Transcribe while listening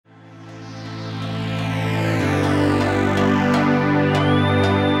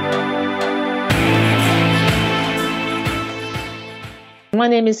My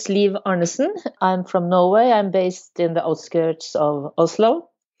name is Liv Arnesen. I'm from Norway. I'm based in the outskirts of Oslo.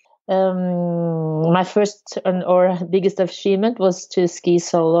 My first or biggest achievement was to ski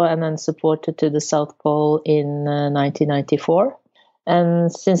solo and unsupported to the South Pole in 1994.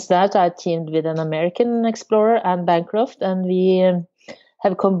 And since that, I teamed with an American explorer, Anne Bancroft, and we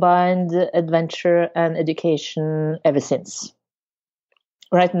have combined adventure and education ever since.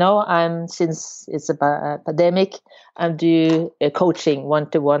 Right now, since it's a pandemic, I'm doing coaching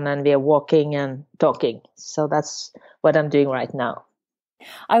one-to-one, and we are walking and talking. So that's what I'm doing right now.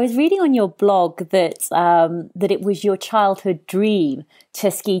 I was reading on your blog that it was your childhood dream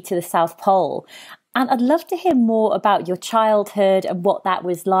to ski to the South Pole. And I'd love to hear more about your childhood and what that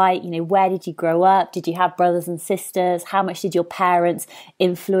was like. You know, where did you grow up? Did you have brothers and sisters? How much did your parents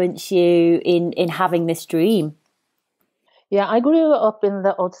influence you in having this dream? Yeah, I grew up in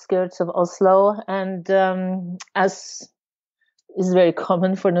the outskirts of Oslo, and as is very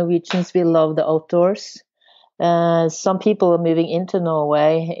common for Norwegians, we love the outdoors. Some people are moving into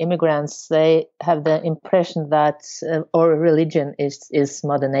Norway, immigrants, they have the impression that our religion is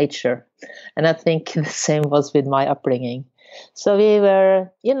Mother Nature. And I think the same was with my upbringing. So we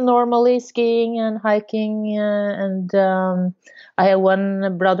were normally skiing and hiking, and I have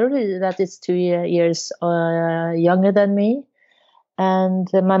one brother that is 2 years younger than me. And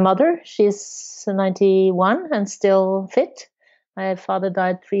my mother, she's 91 and still fit. My father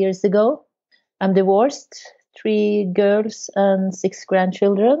died 3 years ago. I'm divorced, 3 girls and 6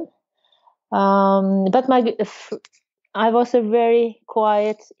 grandchildren. But I was a very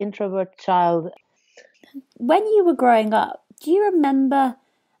quiet, introvert child. When you were growing up, do you remember,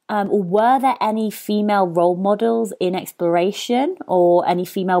 or were there any female role models in exploration, or any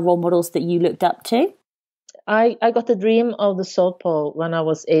female role models that you looked up to? I got a dream of the South Pole when I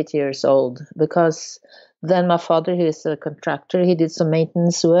was 8 years old, because then my father, who is a contractor, he did some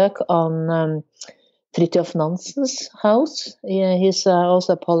maintenance work on Fridtjof Nansen's house. Yeah, he's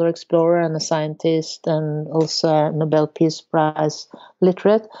also a polar explorer and a scientist, and also a Nobel Peace Prize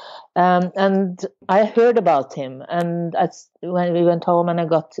literate. And I heard about him, and when we went home, and I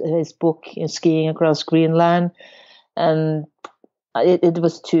got his book, Skiing Across Greenland, and it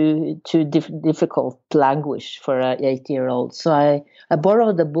was too difficult language for an 8-year-old. So I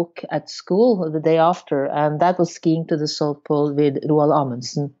borrowed the book at school the day after, and that was Skiing to the South Pole with Roald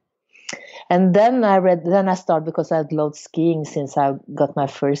Amundsen. And then I started, because I'd loved skiing since I got my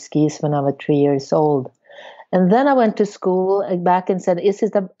first skis when I was 3 years old. And then I went to school back and said, is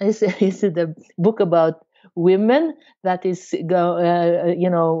it a book about women that is,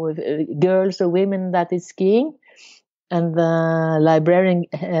 girls or women that is skiing? And the librarian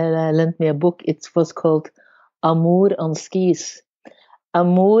lent me a book. It was called Amor on Skis.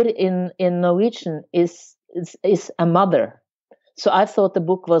 Amor in Norwegian is a mother. So I thought the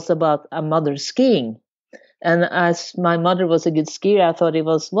book was about a mother skiing. And as my mother was a good skier, I thought it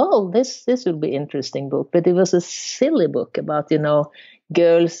was, well, this will be an interesting book. But it was a silly book about,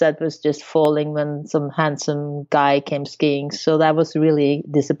 girls that was just falling when some handsome guy came skiing. So I was really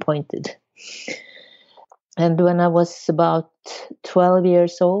disappointed. And when I was about 12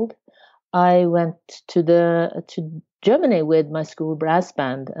 years old, I went to Germany with my school brass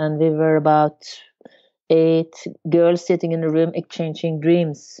band, and we were about 8 girls sitting in a room exchanging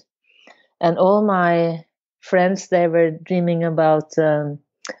dreams. And all my friends, they were dreaming about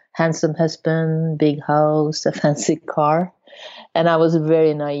handsome husband, big house, a fancy car. And I was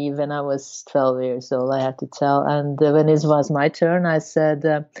very naive, and I was 12 years old, I have to tell. And when it was my turn, I said,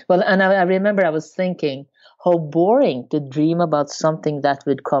 I remember I was thinking, how boring to dream about something that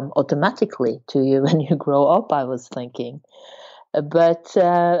would come automatically to you when you grow up, I was thinking. But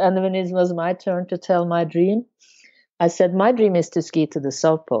and when it was my turn to tell my dream, I said, my dream is to ski to the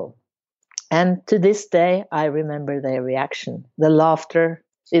South Pole. And to this day, I remember their reaction. The laughter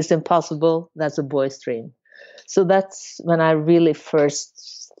is impossible. That's a boy's dream. So that's when I really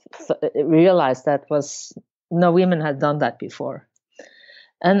first realized that no women had done that before.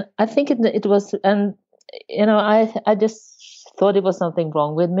 And I think it was, and I just thought it was something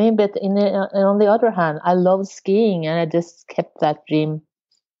wrong with me. But on the other hand, I love skiing, and I just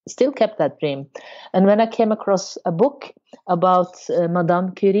still kept that dream. And when I came across a book about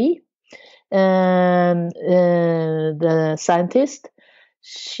Madame Curie, the scientist,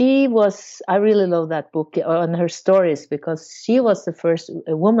 I really love that book and her stories, because she was the first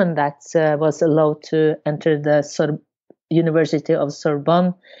woman that was allowed to enter the University of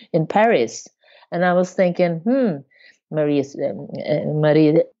Sorbonne in Paris. And I was thinking, Marie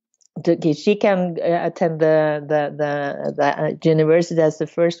She can attend the university as the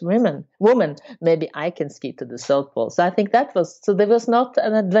first woman. Maybe I can ski to the South Pole. So I think there was not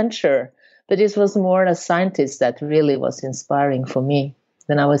an adventure, but it was more a scientist that really was inspiring for me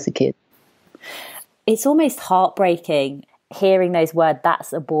when I was a kid. It's almost heartbreaking hearing those words,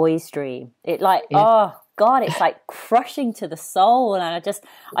 that's a boy's dream. Oh God, it's like crushing to the soul. And I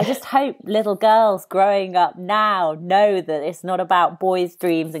just hope little girls growing up now know that it's not about boys'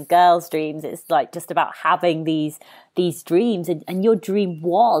 dreams and girls' dreams. It's like just about having these dreams. And your dream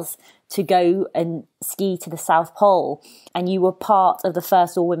was to go and ski to the South Pole. And you were part of the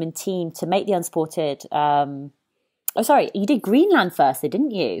first all-women team to make the unsupported. You did Greenland first,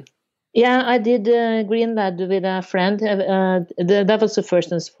 didn't you? Yeah, I did Greenland with a friend. That was the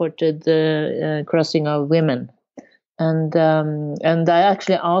first unsupported crossing of women, and I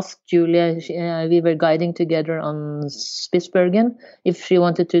actually asked Julia. We were guiding together on Spitsbergen if she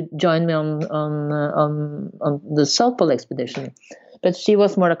wanted to join me on the South Pole expedition, but she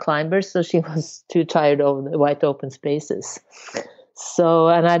was more a climber, so she was too tired of the wide open spaces. So,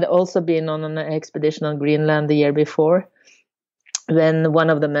 and I'd also been on an expedition on Greenland the year before, when one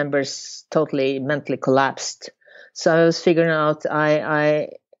of the members totally mentally collapsed. So I was figuring out I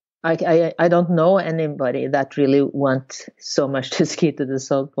don't know anybody that really wants so much to ski to the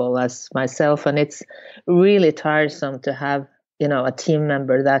South Pole as myself, and it's really tiresome to have a team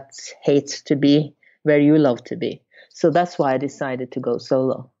member that hates to be where you love to be. So that's why I decided to go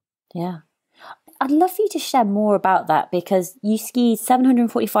solo. Yeah. I'd love for you to share more about that, because you skied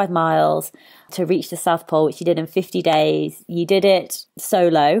 745 miles to reach the South Pole, which you did in 50 days. You did it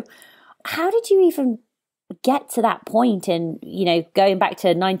solo. How did you even get to that point? And, going back to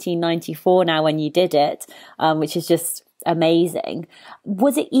 1994 now when you did it, which is just amazing.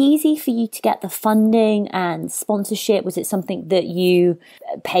 Was it easy for you to get the funding and sponsorship? Was it something that you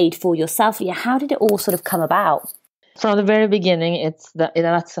paid for yourself? How did it all sort of come about? From the very beginning, that's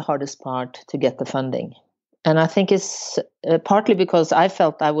the hardest part, to get the funding. And I think it's partly because I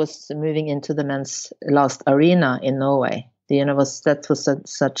felt I was moving into the men's last arena in Norway. That was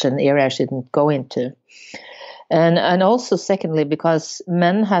such an area I shouldn't go into. And also, secondly, because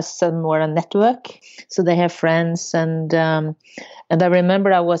men has some more a network, so they have friends. And I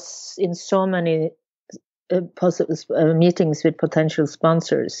remember I was in so many meetings with potential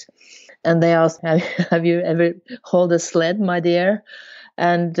sponsors. And they asked, have you ever hauled a sled, my dear?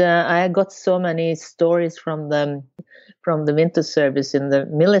 And I got so many stories from the winter service in the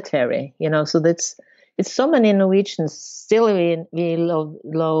military, so it's so many Norwegians still we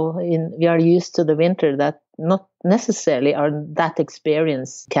are used to the winter that not necessarily are that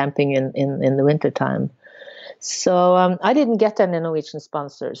experienced camping in the winter time. So I didn't get any Norwegian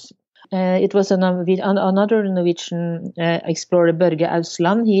sponsors. It was another Norwegian explorer, Børge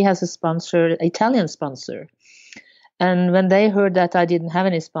Ausland. He has a sponsor, Italian sponsor. And when they heard that I didn't have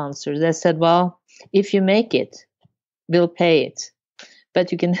any sponsors, they said, well, if you make it, we'll pay it.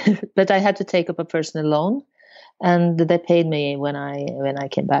 But but I had to take up a personal loan, and they paid me when I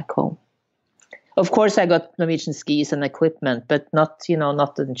came back home. Of course, I got Norwegian skis and equipment, but not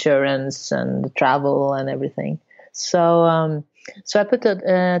insurance and travel and everything. So I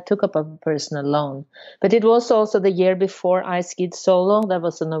took up a personal loan. But it was also the year before I skied solo. There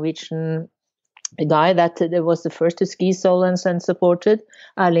was a Norwegian guy that was the first to ski solo and unsupported,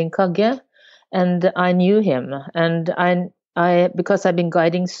 Erling Kagge, and I knew him. And I because I've been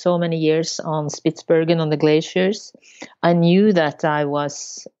guiding so many years on Spitsbergen on the glaciers, I knew that I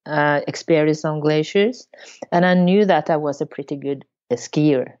was experienced on glaciers, and I knew that I was a pretty good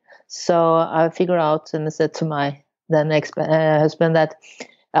skier. So I figured out and said to my then husband that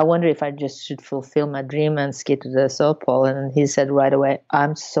I wonder if I just should fulfill my dream and ski to the South Pole. And he said right away,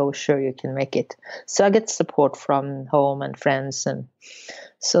 I'm so sure you can make it. So I get support from home and friends. And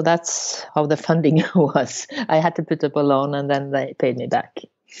so that's how the funding was. I had to put up a loan, and then they paid me back.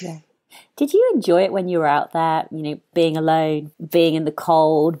 Yeah. Did you enjoy it when you were out there, being alone, being in the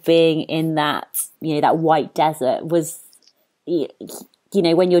cold, being in that, that white desert? Was,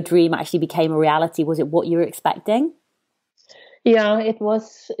 when your dream actually became a reality, was it what you were expecting? Yeah, it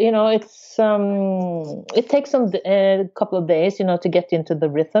was. It takes a couple of days, to get into the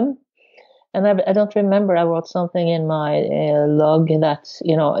rhythm. And I don't remember. I wrote something in my log that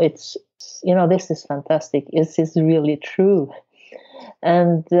this is fantastic. Is this really true?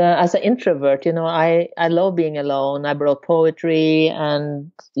 And as an introvert, I love being alone. I wrote poetry,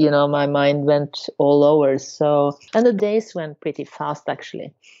 and my mind went all over. So, and the days went pretty fast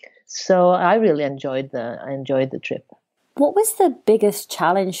actually. So I really enjoyed the trip. What was the biggest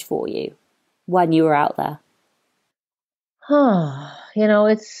challenge for you when you were out there?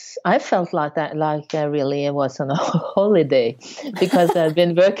 I felt like that, like I really was on a holiday because I've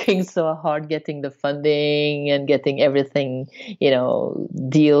been working so hard getting the funding and getting everything,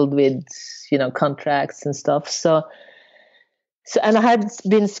 dealt with, contracts and stuff. So, and I had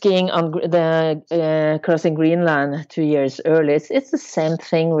been skiing on the crossing Greenland 2 years earlier. It's the same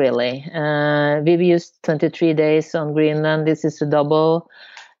thing, really. We've used 23 days on Greenland. This is a double.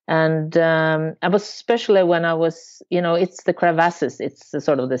 And I was, especially when I was, it's the crevasses. It's the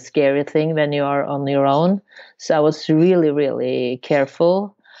sort of the scary thing when you are on your own. So I was really, really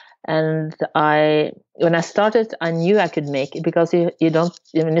careful. And when I started, I knew I could make it, because you don't,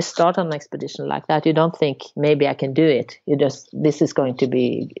 when you start on an expedition like that, you don't think maybe I can do it. You just, this is going to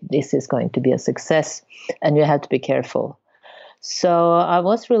be a success, and you have to be careful. So I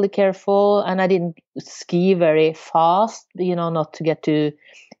was really careful, and I didn't ski very fast, not to get too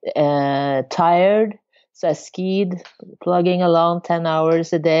tired. So I skied, plugging along 10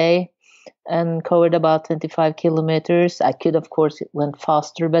 hours a day, and covered about 25 kilometers. I could, of course, went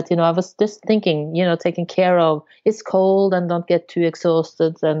faster, but I was just thinking, taking care of, it's cold and don't get too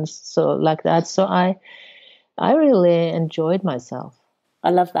exhausted, and so like that. So I really enjoyed myself.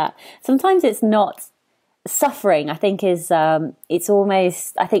 I love that. Sometimes it's not suffering, I think, is it's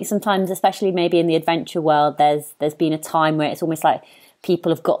almost, I think sometimes, especially maybe in the adventure world, there's been a time where it's almost like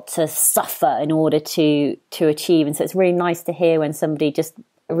people have got to suffer in order to achieve. And so it's really nice to hear when somebody just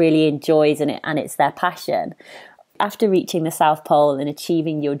really enjoys it and it's their passion. After reaching the South Pole and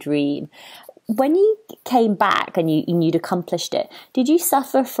achieving your dream, when you came back and you'd accomplished it, did you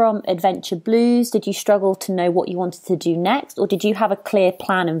suffer from adventure blues? Did you struggle to know what you wanted to do next? Or did you have a clear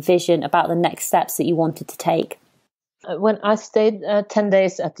plan and vision about the next steps that you wanted to take? When I stayed 10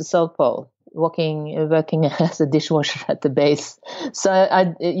 days at the South Pole, working as a dishwasher at the base, so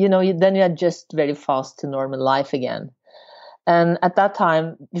then you adjust very fast to normal life again. And at that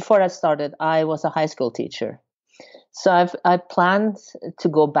time, before I started, I was a high school teacher. So I planned to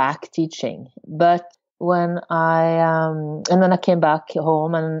go back teaching, but when I came back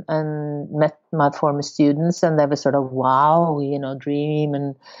home and met my former students, and they were sort of, wow, dream,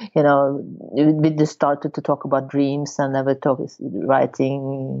 and we just started to talk about dreams, and they were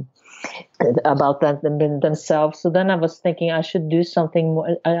writing about that themselves. So then I was thinking I should do something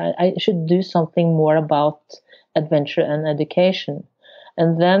more. I should do something more about adventure and education.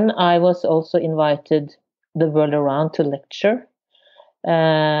 And then I was also invited the world around to lecture,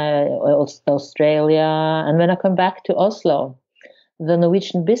 Australia. And when I come back to Oslo, the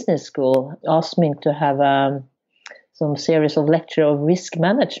Norwegian Business School asked me to have some series of lecture of risk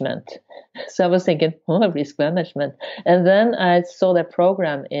management. So I was thinking, risk management. And then I saw their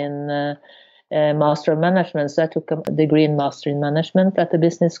program in Master of Management. So I took a degree in Master in Management at the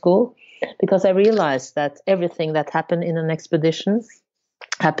business school, because I realized that everything that happened in an expedition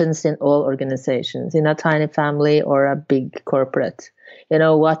happens in all organizations, in a tiny family or a big corporate.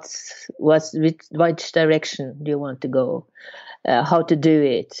 Which direction do you want to go? How to do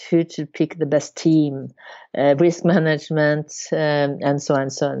it? Who to pick the best team? Risk management, and so on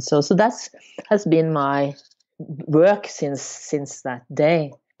and so on. So that has been my work since that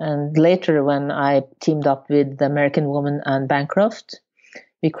day. And later, when I teamed up with the American woman Anne Bancroft,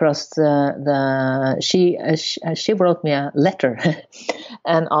 we crossed she wrote me a letter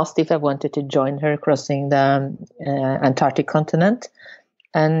and asked if I wanted to join her crossing the Antarctic continent,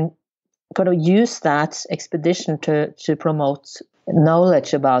 and kind of use that expedition to promote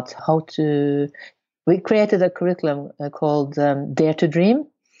knowledge about how to. We created a curriculum called Dare to Dream,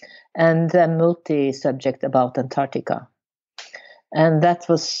 and a multi-subject about Antarctica. And that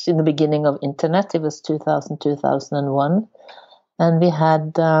was in the beginning of internet. It was 2001. And we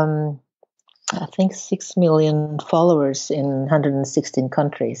had, I think, 6 million followers in 116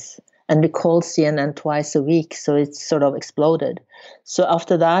 countries. And we called CNN twice a week, so it's sort of exploded. So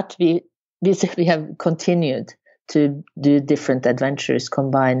after that, we have continued to do different adventures,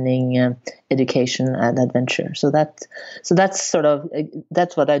 combining education and adventure. So that's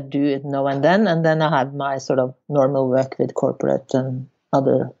what I do now and then I have my sort of normal work with corporate and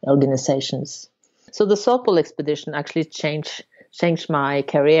other organizations. So the South Pole expedition actually changed my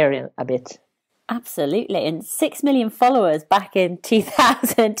career a bit. Absolutely. And 6 million followers back in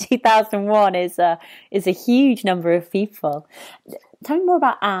 2000, 2001 is a huge number of people. Tell me more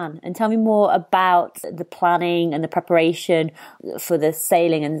about Anne, and tell me more about the planning and the preparation for the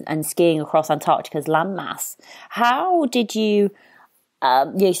sailing and skiing across Antarctica's landmass. How did you...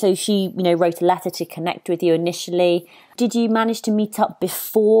 so she, wrote a letter to connect with you initially. Did you manage to meet up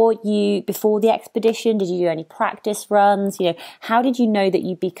before the expedition? Did you do any practice runs? How did you know that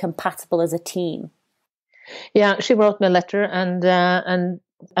you'd be compatible as a team? Yeah, she wrote me a letter, and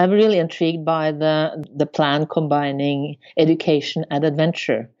I'm really intrigued by the plan combining education and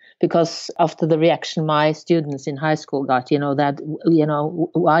adventure. Because after the reaction my students in high school got, that,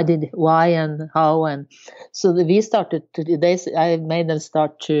 why and how, and so we started to, I made them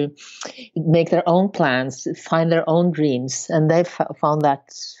start to make their own plans, find their own dreams, and they found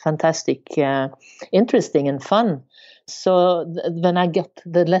that fantastic, interesting and fun. So when I got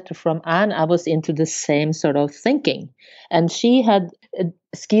the letter from Anne, I was into the same sort of thinking, and she had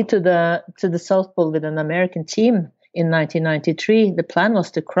skied to the South Pole with an American team in 1993. The plan was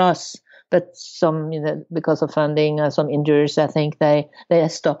to cross, but because of funding, some injuries, I think they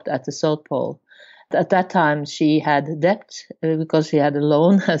stopped at the South Pole. At that time, she had debt because she had a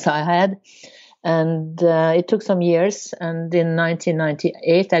loan, as I had. And it took some years. And in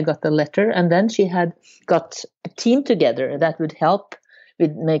 1998, I got the letter. And then she had got a team together that would help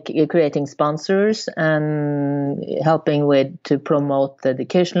with creating sponsors and helping to promote the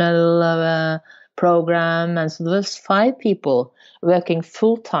educational program. And so there was 5 people working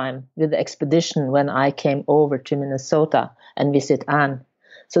full time with the expedition when I came over to Minnesota and visit Anne.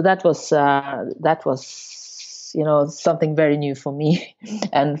 So that was something very new for me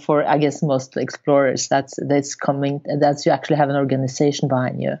and for, I guess, most explorers. That's you actually have an organization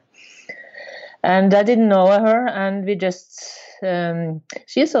behind you. And I didn't know her, and we just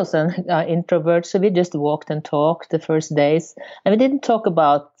she's also an introvert, so we just walked and talked the first days, and we didn't talk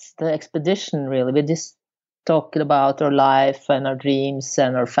about the expedition really. We just talked about our life and our dreams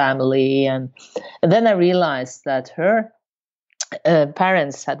and our family, and then I realized that her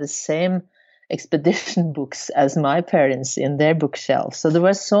parents had the same expedition books as my parents in their bookshelf. So there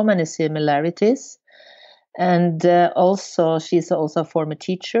were so many similarities. And also, she's also a former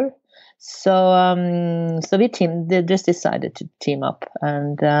teacher. So they just decided to team up.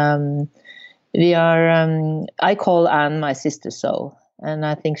 And we are, I call Anne my sister soul. And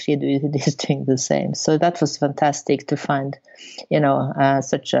I think she is doing the same. So that was fantastic to find,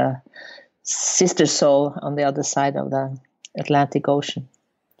 such a sister soul on the other side of the Atlantic Ocean.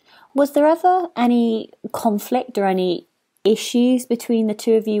 Was there ever any conflict or any issues between the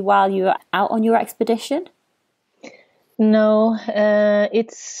two of you while you were out on your expedition? No,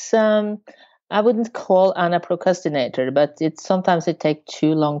 it's I wouldn't call Anna a procrastinator, but sometimes it takes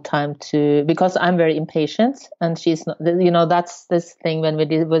too long time because I'm very impatient and she's not. That's this thing when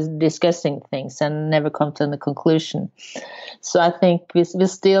we was discussing things and never come to a conclusion. So I think we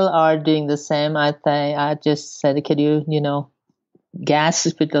still are doing the same. I just said, could you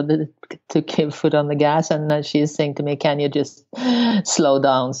to give foot on the gas, and then she's saying to me, can you just slow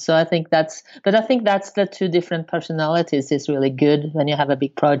down? So I think that's the two different personalities is really good when you have a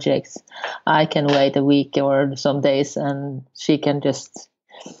big project. I can wait a week or some days, and she can just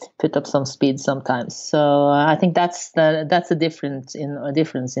put up some speed sometimes. So I think that's a difference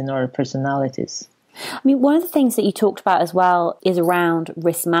in our personalities. I mean, one of the things that you talked about as well is around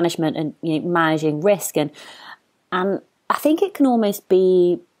risk management and managing risk, and I think it can almost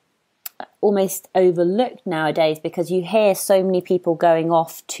be overlooked nowadays because you hear so many people going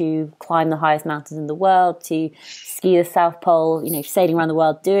off to climb the highest mountains in the world, to ski the South Pole, sailing around the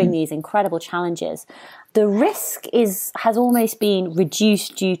world, doing these incredible challenges. The risk has almost been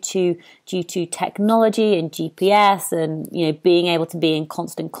reduced due to technology and GPS and being able to be in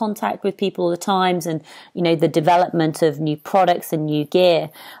constant contact with people all the times, and the development of new products and new gear.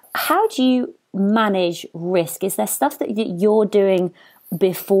 How do you manage risk? Is there stuff that you're doing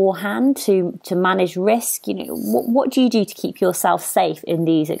beforehand to manage risk? What do you do to keep yourself safe in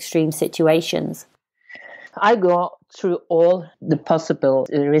these extreme situations? I go through all the possible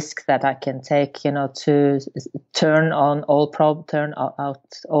risk that I can take, to turn out all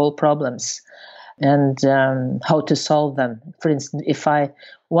problems and how to solve them. For instance,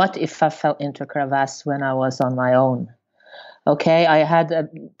 what if I fell into a crevasse when I was on my own? Okay, I had a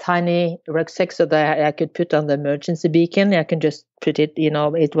tiny rucksack so that I could put on the emergency beacon. I can just put it,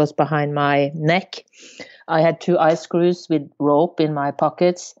 it was behind my neck. I had 2 ice screws with rope in my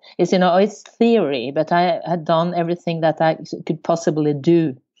pockets. It's theory, but I had done everything that I could possibly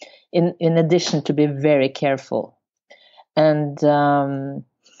do in addition to be very careful. And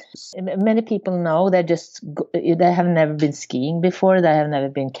many people know they have never been skiing before. They have never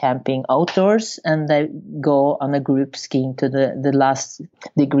been camping outdoors, and they go on a group skiing to the last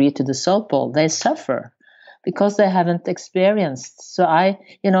degree to the South Pole. They suffer because they haven't experienced. So I,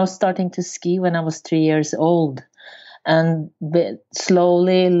 starting to ski when I was 3 years old, and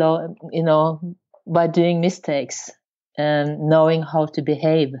slowly, by doing mistakes and knowing how to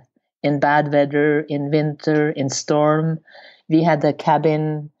behave in bad weather, in winter, in storm. We had a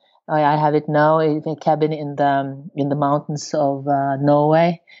cabin I have it now in a cabin in the mountains of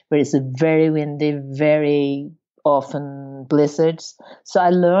Norway, where it's very windy, very often blizzards. So I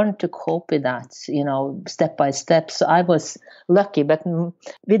learned to cope with that, step by step. So I was lucky, but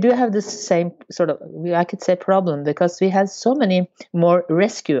we do have the same sort of, I could say, problem, because we had so many more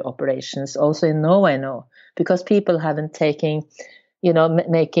rescue operations also in Norway now, because people haven't taken,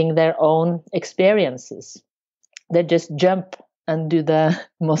 making their own experiences. They just jump and do the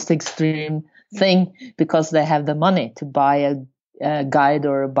most extreme thing because they have the money to buy a guide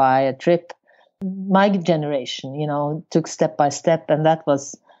or buy a trip. My generation, took step by step, and that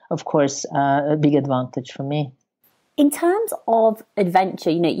was, of course, a big advantage for me. In terms of adventure,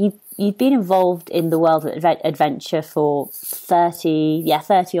 you've been involved in the world of adventure for 30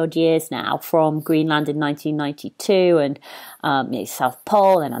 odd years now, from Greenland in 1992 and South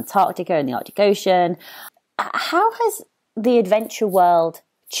Pole and Antarctica and the Arctic Ocean. How has the adventure world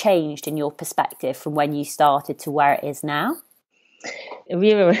changed in your perspective from when you started to where it is now?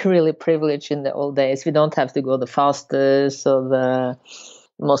 We were really privileged in the old days. We don't have to go the fastest or the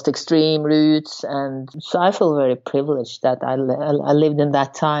most extreme routes, and so I feel very privileged that I lived in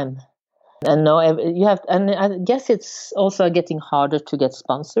that time. And now you have, and I guess it's also getting harder to get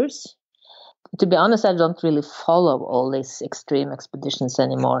sponsors. To be honest, I don't really follow all these extreme expeditions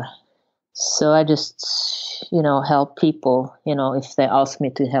anymore. So I just, help people, if they ask me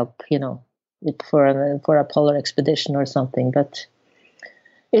to help, for a polar expedition or something. But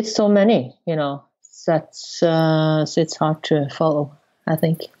it's so many, so it's hard to follow, I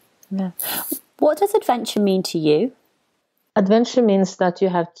think. Yeah. What does adventure mean to you? Adventure means that you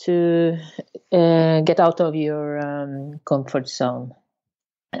have to get out of your comfort zone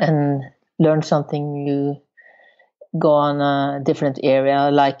and learn something new, go on a different area.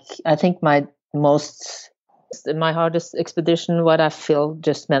 Like, I think my hardest expedition, what I feel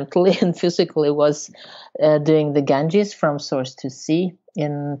just mentally and physically, was doing the Ganges from source to sea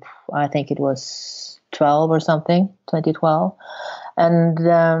in, I think it was 2012. And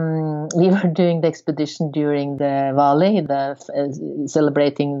we were doing the expedition during the Vali,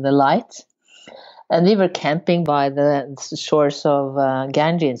 celebrating the light. And we were camping by the shores of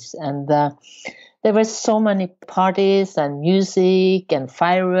Ganges. And there were so many parties and music and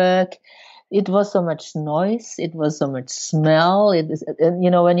firework. It was so much noise. It was so much smell.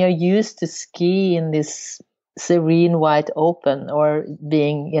 When you're used to ski in this serene white open, or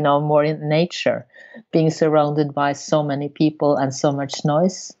being, more in nature, being surrounded by so many people and so much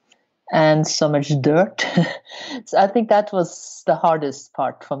noise and so much dirt. So I think that was the hardest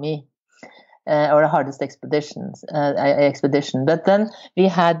part for me. Or the hardest expedition. But then we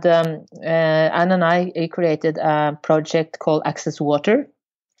had, Anne and I created a project called Access Water.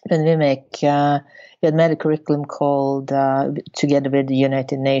 And we had made a curriculum called, together with the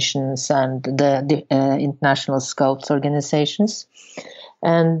United Nations and the international Scouts organizations.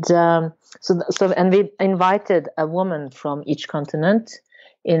 And and we invited a woman from each continent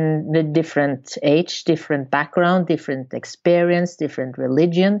in the different age, different background, different experience, different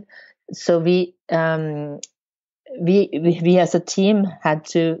religion. So we as a team had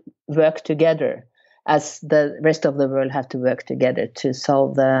to work together, as the rest of the world had to work together to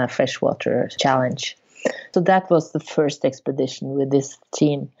solve the freshwater challenge. So that was the first expedition with this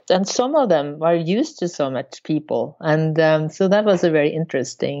team. And some of them were used to so much people. And so that was a very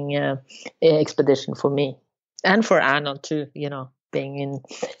interesting expedition for me. And for Anna too, being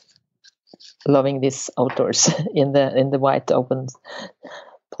loving this outdoors in the wide open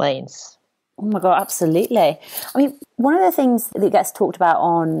plains. Oh my God, absolutely. I mean, one of the things that gets talked about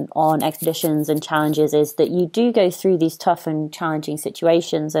on expeditions and challenges is that you do go through these tough and challenging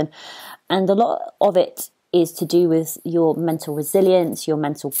situations, and a lot of it is to do with your mental resilience, your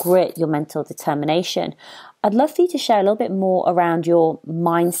mental grit, your mental determination. I'd love for you to share a little bit more around your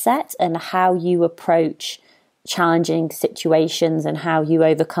mindset and how you approach challenging situations and how you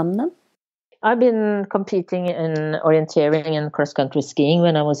overcome them. I've been competing in orienteering and cross-country skiing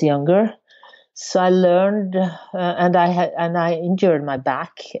when I was younger. So I learned, and I injured my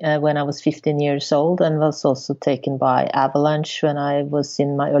back when I was 15 years old, and was also taken by avalanche when I was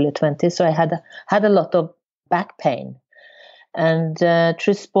in my early 20s. So I had a lot of back pain, and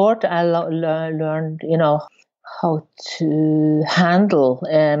through sport I learned, how to handle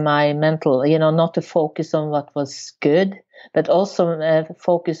my mental, not to focus on what was good, but also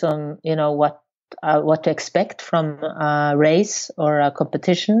focus on, what to expect from a race or a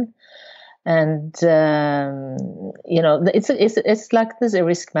competition. And it's like this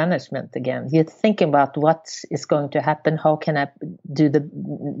risk management again. You think about what is going to happen. How can I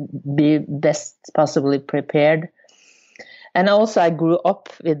be best possibly prepared? And also I grew up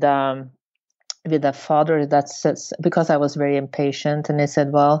with a father that says, because I was very impatient, and he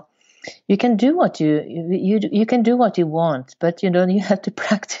said, well, you can do what you can do what you want, but you have to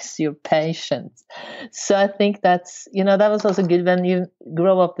practice your patience. So I think that's, that was also good when you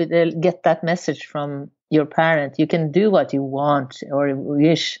grow up with get that message from your parent. You can do what you want or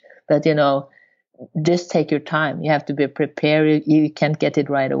wish, but just take your time. You have to be prepared. You can't get it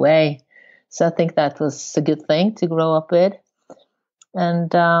right away. So I think that was a good thing to grow up with.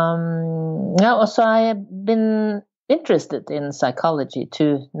 And also I have been interested in psychology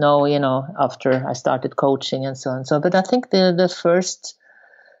to know, after I started coaching and so on. So, but I think the first,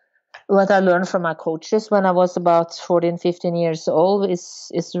 what I learned from my coaches when I was about 14, 15 years old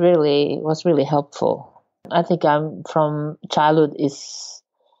was really helpful. I think I'm from childhood is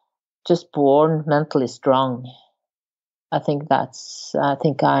just born mentally strong. I think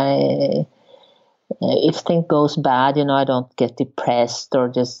if things goes bad, I don't get depressed or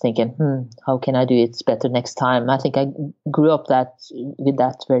just thinking, how can I do it better next time? I think I grew up with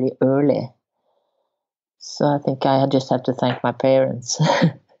that very early. So I think I just have to thank my parents.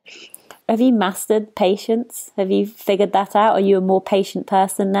 Have you mastered patience? Have you figured that out? Are you a more patient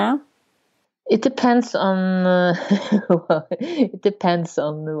person now? It depends on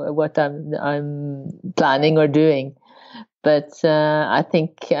what I'm planning or doing. But I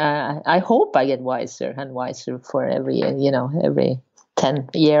think I hope I get wiser and wiser for every year, every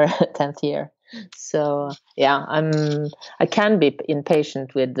 10th year. So yeah, I can be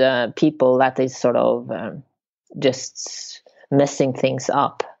impatient with people that is sort of just messing things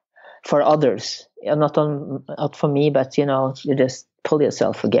up for others. Not for me, but you just pull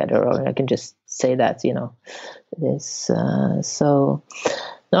yourself together, or I can just say that this. So.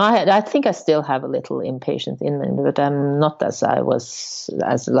 No, I think I still have a little impatience in me, but I'm not as I was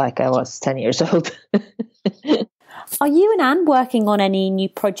 10 years old. Are you and Anne working on any new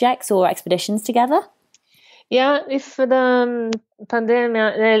projects or expeditions together? Yeah, if the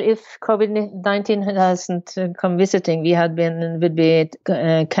pandemic, if COVID-19 hasn't come visiting, would be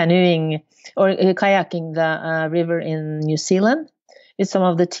canoeing or kayaking the river in New Zealand with some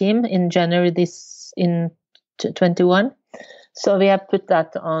of the team in January in 21. So we have put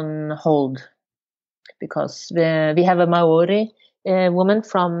that on hold because we have a Maori woman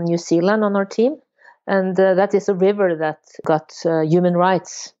from New Zealand on our team, and that is a river that got human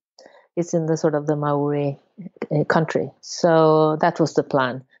rights. It's in the sort of the Maori country. So that was the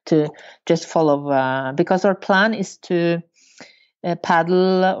plan, to just follow, because our plan is to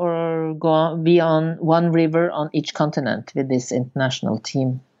paddle or be on one river on each continent with this international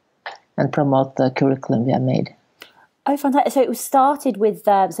team and promote the curriculum we have made. Oh, fantastic! So it was started with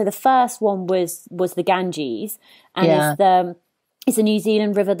so the first one was the Ganges, and is the New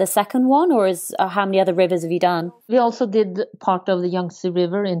Zealand River the second one, or how many other rivers have you done? We also did part of the Yangtze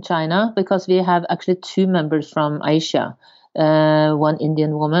River in China, because we have actually 2 members from Asia, one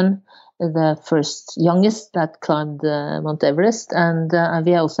Indian woman, the first youngest that climbed Mount Everest, and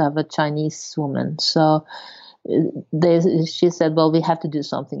we also have a Chinese woman. So she said, well, we have to do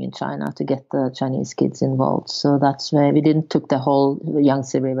something in China to get the Chinese kids involved. So that's why we didn't took the whole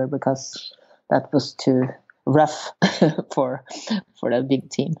Yangtze River, because that was too rough for the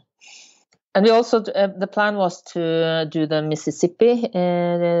big team. And we also, the plan was to do the Mississippi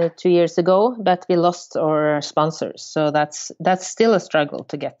 2 years ago, but we lost our sponsors. So that's still a struggle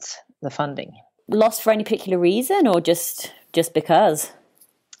to get the funding. Lost for any particular reason, or just because?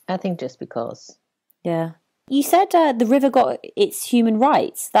 I think just because. Yeah. You said the river got its human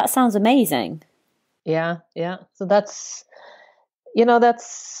rights. That sounds amazing. Yeah. So that's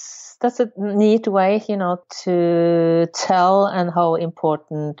a neat way, to tell and how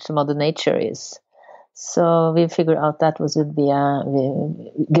important Mother Nature is. So we figured out that would be a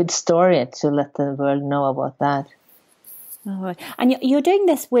good story to let the world know about that. Oh, right. And you're doing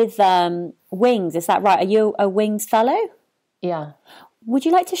this with Wings, is that right? Are you a Wings fellow? Yeah. Would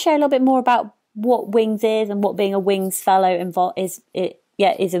you like to share a little bit more about what Wings is and what being a Wings fellow is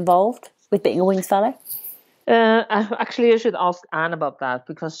involved with being a Wings fellow? Actually, you should ask Anne about that,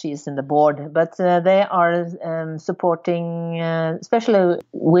 because she's in the board. But they are supporting especially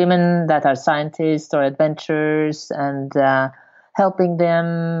women that are scientists or adventurers, and helping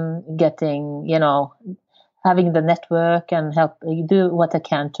them getting, having the network, and do what I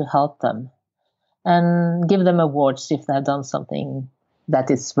can to help them, and give them awards if they have done something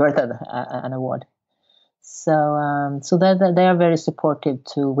that is worth an award. So they are very supportive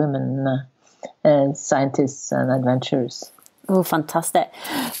to women scientists and adventurers. Oh, fantastic.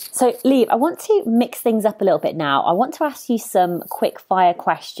 So, Liv, I want to mix things up a little bit now. I want to ask you some quick fire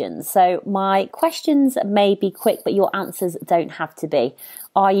questions. So my questions may be quick, but your answers don't have to be.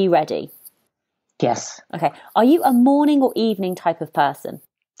 Are you ready? Yes. Okay. Are you a morning or evening type of person?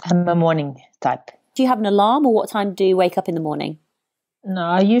 I'm a morning type. Do you have an alarm, or what time do you wake up in the morning? No,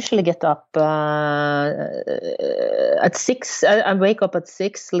 I usually get up at 6. I wake up at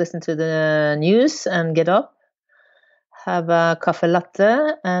 6, listen to the news and get up, have a cafe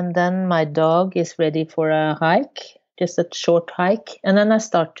latte, and then my dog is ready for a hike, just a short hike. And then I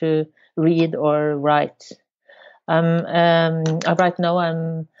start to read or write. Right now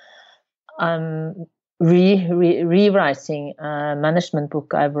I'm rewriting a management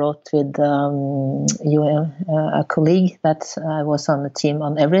book I wrote with a colleague that I was on the team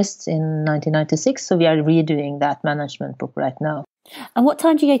on Everest in 1996. So we are redoing that management book right now. And what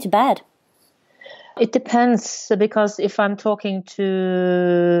time do you go to bed? It depends, because if I'm talking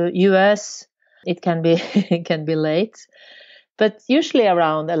to US, it can be it can be late, but usually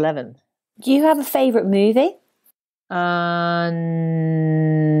around 11. Do you have a favorite movie?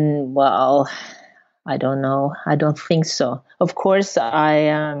 Well, I don't know. I don't think so. Of course,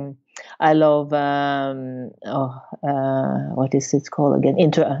 I love what is it called again?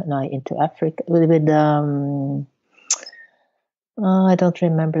 Into Africa with I don't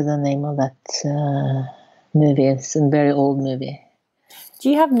remember the name of that movie. It's a very old movie. Do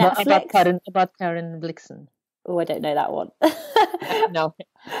you have Netflix? About Karen Blixen. Oh, I don't know that one. No.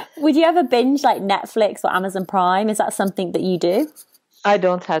 Would you ever binge like Netflix or Amazon Prime? Is that something that you do? I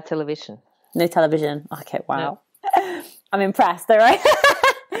don't have television. No television. Okay, wow. No. I'm impressed, all right?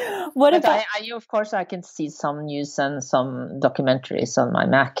 Of course, I can see some news and some documentaries on my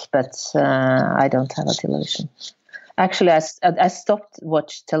Mac, but I don't have a television. Actually, I stopped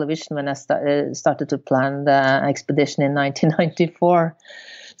watch television when I started to plan the expedition in 1994.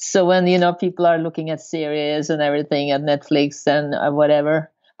 So when, people are looking at series and everything at Netflix and whatever,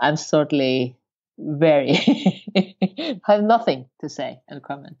 I'm certainly very have nothing to say and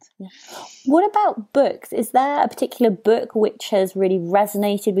comment. Yeah. What about books? Is there a particular book which has really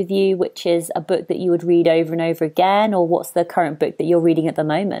resonated with you, which is a book that you would read over and over again, or what's the current book that you're reading at the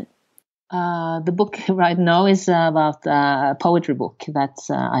moment? The book right now is about a poetry book that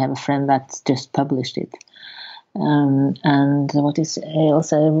I have a friend that just published it. And what is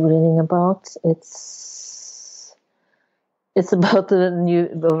else I'm reading about? It's about the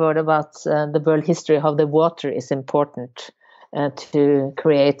word about the world history, how the water is important to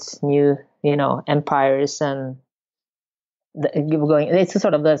create new, empires and it's a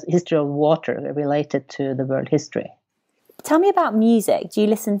sort of the history of water related to the world history. Tell me about music. Do you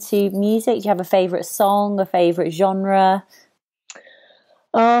listen to music? Do you have a favorite song, a favorite genre?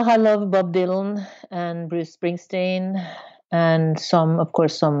 I love Bob Dylan and Bruce Springsteen and some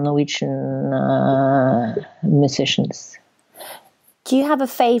Norwegian musicians. Do you have a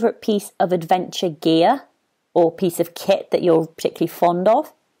favorite piece of adventure gear or piece of kit that you're particularly fond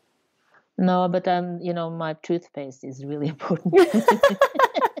of? No, but my toothpaste is really important.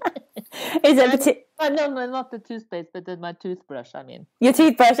 Is it no, not the toothpaste, but my toothbrush. I mean, your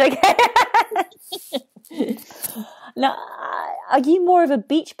toothbrush. Okay. Now, are you more of a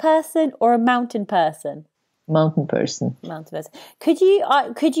beach person or a mountain person? Mountain person. Mountain person. Could you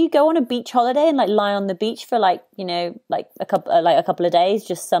go on a beach holiday and lie on the beach for a couple of days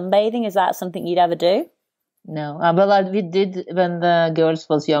just sunbathing? Is that something you'd ever do? No, we did when the girls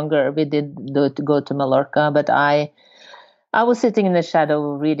was younger. We did go to Mallorca, but I was sitting in the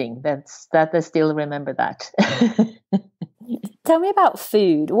shadow reading. That I still remember that. Tell me about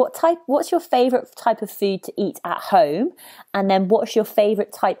food. What's your favorite type of food to eat at home? And then what's your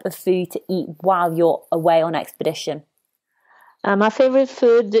favorite type of food to eat while you're away on expedition? My favorite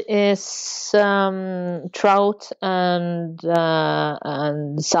food is trout and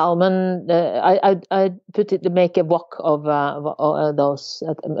salmon. I make a wok of those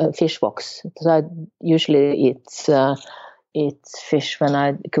fish woks. So I usually eat fish when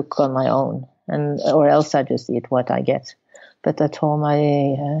I cook on my own, or else I just eat what I get. But at home,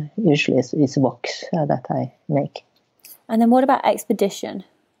 I usually it's woks that I make. And then what about expedition?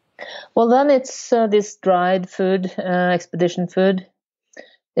 Well, then it's this dried food, expedition food.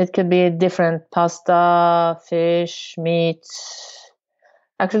 It could be different pasta, fish, meat.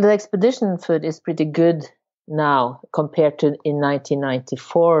 Actually, the expedition food is pretty good now compared to in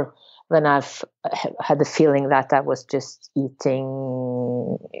 1994 when I've had the feeling that I was just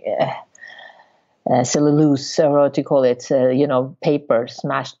eating cellulose, or what you call it, paper,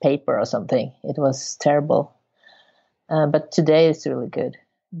 smashed paper or something. It was terrible. But today it's really good.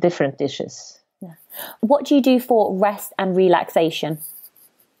 Different dishes. What do you do for rest and relaxation?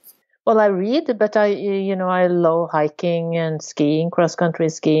 Well, I read, but I love hiking and skiing, cross-country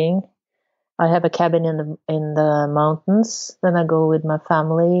skiing. I have a cabin in the mountains. Then I go with my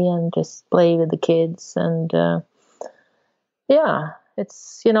family and just play with the kids. And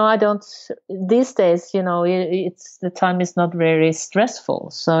it's, I don't, these days, it's, the time is not very stressful.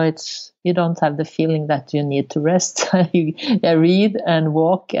 So you don't have the feeling that you need to rest. I read and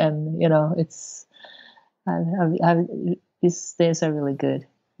walk, and, these days are really good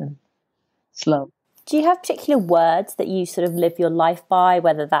and slow. Do you have particular words that you sort of live your life by,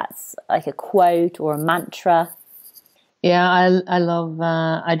 whether that's like a quote or a mantra? Yeah, I love,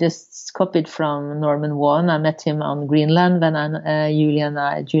 I just copied from Norman Wan. I met him on Greenland when Julia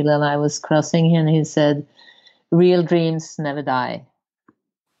and I was crossing, and he said, "Real dreams never die."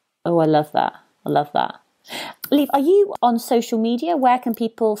 Oh, I love that. I love that. Liv, are you on social media? Where can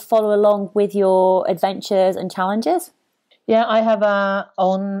people follow along with your adventures and challenges? Yeah, I have a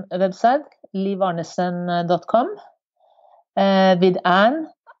own website, livarnesen.com. With Anne,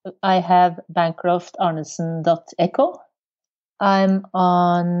 I have bancroftarnesen.echo. I'm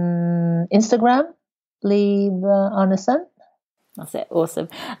on Instagram, Liv Arnesen. That's it. Awesome.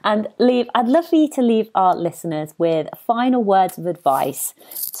 And Liv, I'd love for you to leave our listeners with final words of advice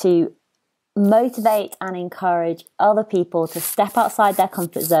to motivate and encourage other people to step outside their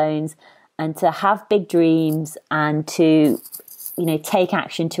comfort zones and to have big dreams and to, take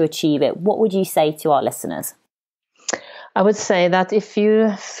action to achieve it. What would you say to our listeners? I would say that if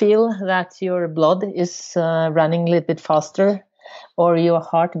you feel that your blood is running a little bit faster, or your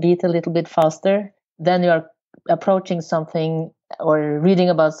heart beat a little bit faster, then you are approaching something or reading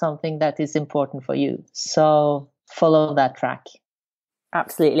about something that is important for you. So follow that track.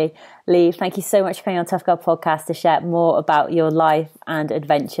 Absolutely. Liv, thank you so much for coming on Tough Girl Podcast to share more about your life and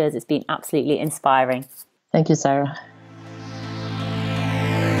adventures. It's been absolutely inspiring. Thank you, Sarah.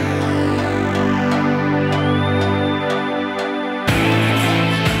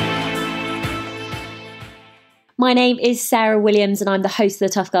 My name is Sarah Williams, and I'm the host of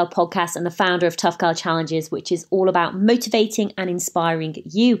the Tough Girl Podcast and the founder of Tough Girl Challenges, which is all about motivating and inspiring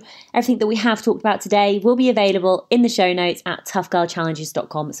you. Everything that we have talked about today will be available in the show notes at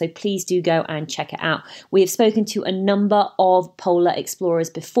toughgirlchallenges.com, so please do go and check it out. We have spoken to a number of polar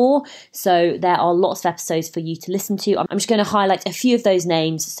explorers before, so there are lots of episodes for you to listen to. I'm just going to highlight a few of those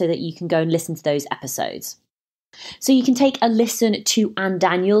names so that you can go and listen to those episodes. So you can take a listen to Anne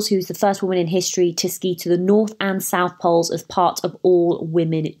Daniels, who's the first woman in history to ski to the North and South Poles as part of all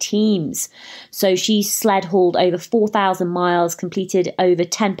women teams. So she sled hauled over 4,000 miles, completed over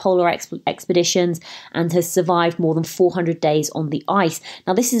 10 polar expeditions, and has survived more than 400 days on the ice.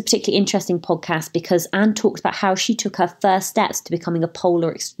 Now, this is a particularly interesting podcast because Anne talks about how she took her first steps to becoming a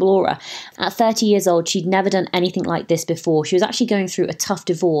polar explorer. At 30 years old, she'd never done anything like this before. She was actually going through a tough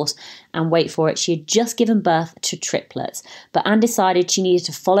divorce, and wait for it, she had just given birth to triplets. But Anne decided she needed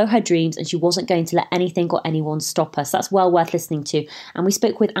to follow her dreams and she wasn't going to let anything or anyone stop her. So that's well worth listening to. And we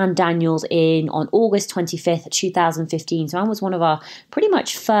spoke with Anne Daniels on August 25th, 2015. So Anne was one of our pretty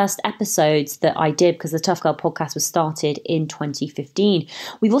much first episodes that I did because the Tough Girl podcast was started in 2015.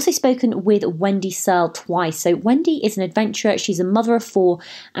 We've also spoken with Wendy Searle twice. So Wendy is an adventurer. She's a mother of 4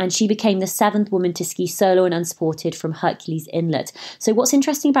 and she became the 7th woman to ski solo and unsupported from Hercules Inlet. So what's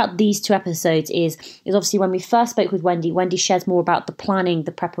interesting about these 2 episodes is obviously when we first spoke with Wendy shares more about the planning,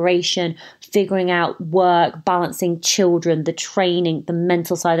 the preparation, figuring out work, balancing children, the training, the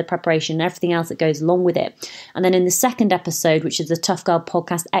mental side of the preparation, and everything else that goes along with it. And then in the second episode, which is the Tough Girl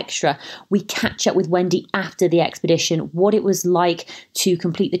Podcast Extra, we catch up with Wendy after the expedition, what it was like to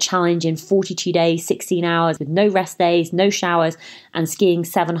complete the challenge in 42 days, 16 hours with no rest days, no showers, and skiing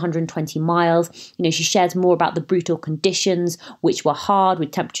 720 miles. She shares more about the brutal conditions, which were hard,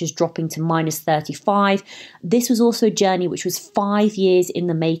 with temperatures dropping to minus 35. This was also a journey which was 5 years in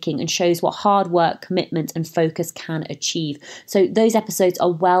the making and shows what hard work, commitment, and focus can achieve. So those episodes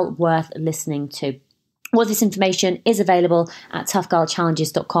are well worth listening to. All this information is available at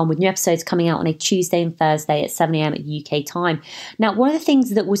toughgirlchallenges.com with new episodes coming out on a Tuesday and Thursday at 7 a.m. at UK time. Now, one of the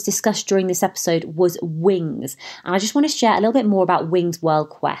things that was discussed during this episode was wings. And I just want to share a little bit more about Wings World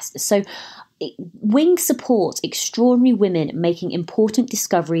Quest. So Wings supports extraordinary women making important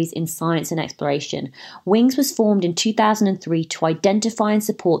discoveries in science and exploration. Wings was formed in 2003 to identify and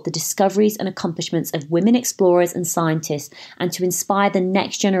support the discoveries and accomplishments of women explorers and scientists and to inspire the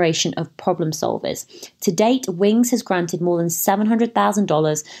next generation of problem solvers. To date, Wings has granted more than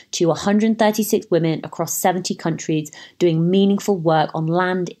 $700,000 to 136 women across 70 countries doing meaningful work on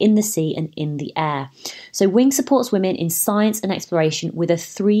land, in the sea, and in the air. So Wings supports women in science and exploration with a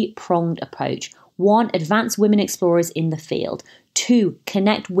 3-pronged approach. approach. 1, advance women explorers in the field. 2,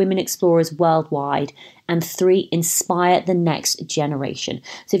 connect women explorers worldwide. And 3, inspire the next generation.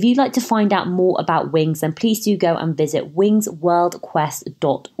 So if you'd like to find out more about Wings, then please do go and visit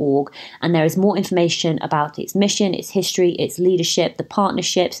wingsworldquest.org. And there is more information about its mission, its history, its leadership, the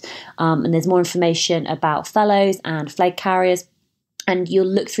partnerships, and there's more information about fellows and flag carriers. And you'll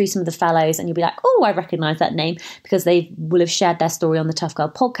look through some of the fellows and you'll be like, oh, I recognize that name, because they will have shared their story on the Tough Girl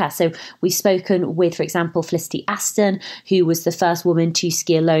podcast. So we've spoken with, for example, Felicity Aston, who was the first woman to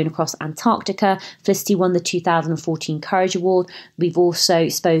ski alone across Antarctica. Felicity won the 2014 Courage Award. We've also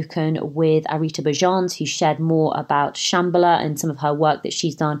spoken with Arita Bajans, who shared more about Shambhala and some of her work that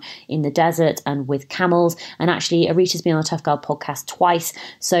she's done in the desert and with camels. And actually, Arita's been on the Tough Girl podcast twice.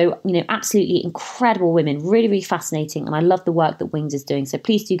 So, absolutely incredible women, really, really fascinating. And I love the work that Wings is doing. So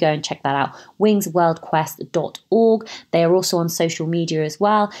please do go and check that out, wingsworldquest.org. They are also on social media as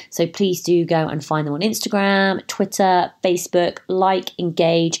well. So please do go and find them on Instagram, Twitter, Facebook,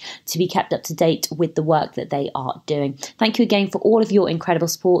 engage to be kept up to date with the work that they are doing. Thank you again for all of your incredible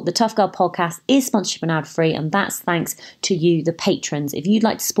support. The Tough Girl podcast is sponsorship and ad free, and that's thanks to you, the patrons. If you'd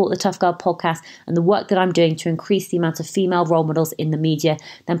like to support the Tough Girl podcast and the work that I'm doing to increase the amount of female role models in the media,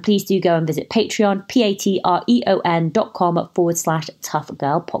 then please do go and visit Patreon, patreon.com/Tough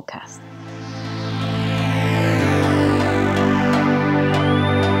Girl Podcast.